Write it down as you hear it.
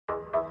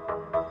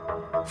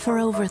For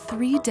over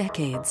 3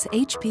 decades,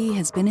 HP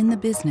has been in the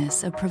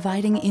business of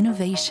providing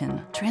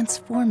innovation,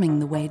 transforming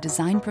the way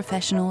design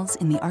professionals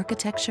in the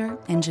architecture,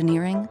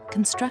 engineering,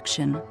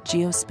 construction,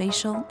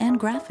 geospatial, and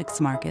graphics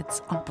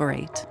markets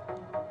operate.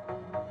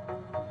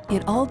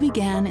 It all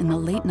began in the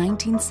late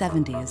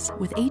 1970s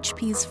with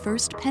HP's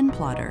first pen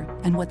plotter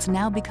and what's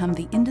now become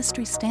the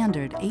industry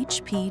standard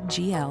HP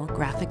GL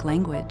graphic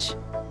language.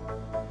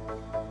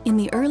 In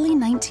the early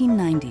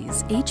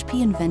 1990s,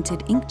 HP invented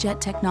Inkjet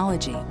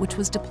technology, which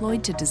was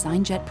deployed to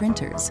DesignJet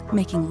printers,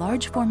 making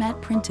large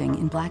format printing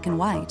in black and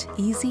white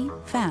easy,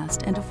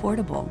 fast, and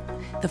affordable.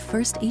 The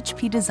first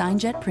HP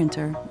DesignJet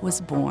printer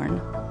was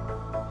born.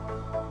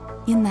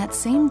 In that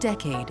same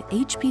decade,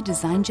 HP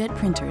DesignJet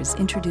printers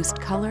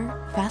introduced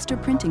color, faster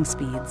printing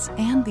speeds,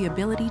 and the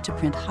ability to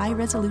print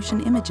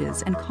high-resolution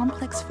images and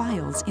complex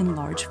files in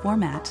large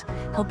format,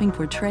 helping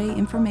portray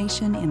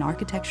information in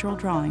architectural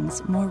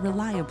drawings more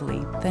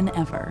reliably than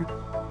ever.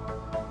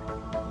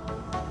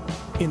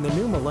 In the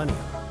new millennium,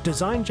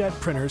 DesignJet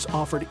printers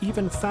offered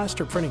even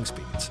faster printing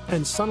speeds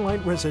and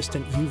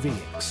sunlight-resistant UV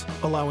inks,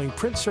 allowing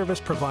print service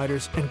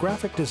providers and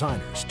graphic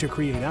designers to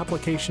create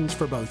applications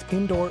for both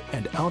indoor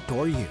and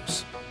outdoor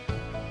use.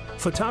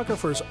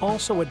 Photographers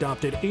also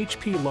adopted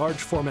HP large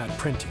format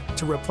printing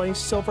to replace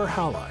silver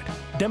halide,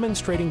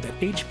 demonstrating that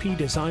HP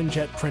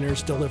DesignJet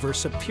printers deliver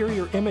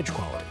superior image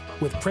quality,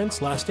 with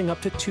prints lasting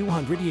up to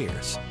 200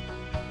 years.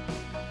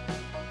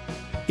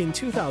 In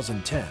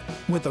 2010,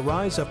 with the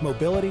rise of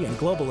mobility and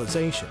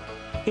globalization,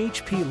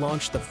 HP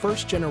launched the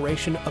first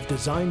generation of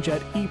DesignJet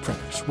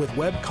ePrinters with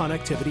web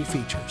connectivity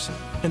features,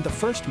 and the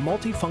first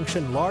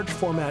multifunction large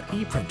format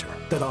ePrinter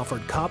that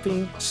offered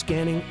copying,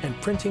 scanning, and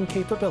printing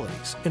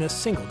capabilities in a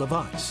single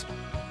device.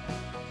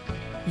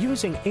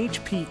 Using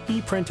HP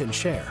ePrint and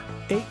Share,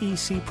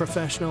 AEC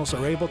professionals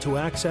are able to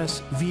access,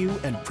 view,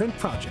 and print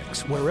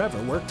projects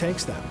wherever work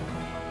takes them.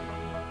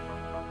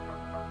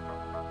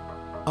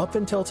 Up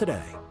until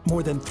today,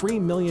 more than 3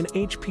 million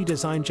HP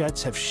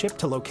DesignJets have shipped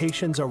to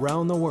locations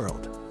around the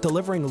world,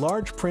 delivering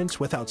large prints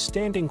with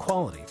outstanding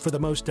quality for the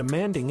most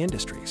demanding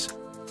industries.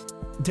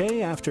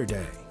 Day after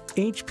day,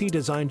 HP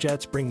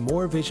DesignJets bring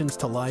more visions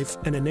to life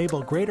and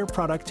enable greater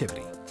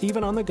productivity,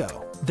 even on the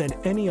go, than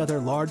any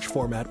other large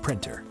format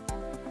printer.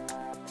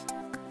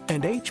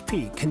 And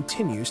HP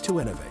continues to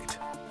innovate,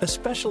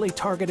 especially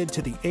targeted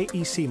to the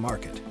AEC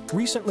market.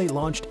 Recently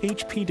launched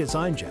HP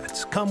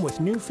DesignJets come with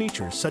new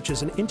features such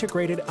as an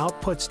integrated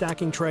output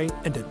stacking tray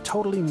and a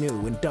totally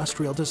new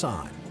industrial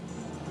design.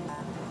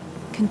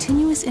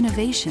 Continuous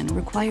innovation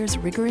requires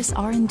rigorous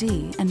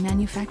R&D and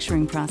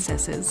manufacturing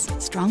processes,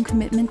 strong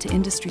commitment to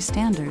industry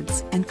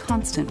standards, and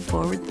constant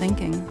forward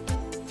thinking.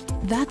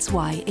 That's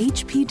why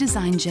HP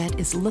DesignJet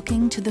is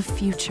looking to the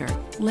future,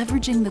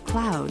 leveraging the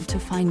cloud to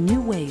find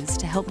new ways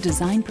to help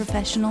design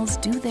professionals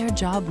do their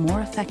job more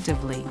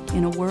effectively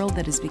in a world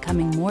that is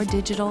becoming more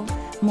digital,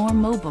 more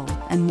mobile,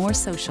 and more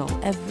social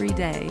every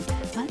day,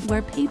 but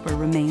where paper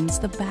remains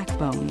the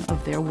backbone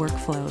of their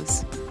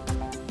workflows.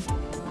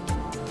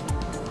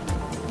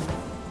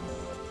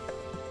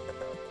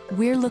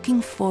 We're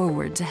looking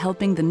forward to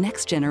helping the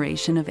next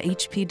generation of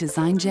HP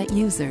DesignJet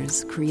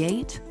users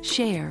create,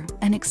 share,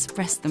 and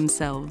express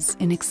themselves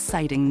in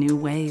exciting new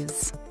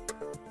ways.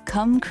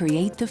 Come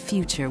create the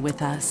future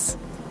with us.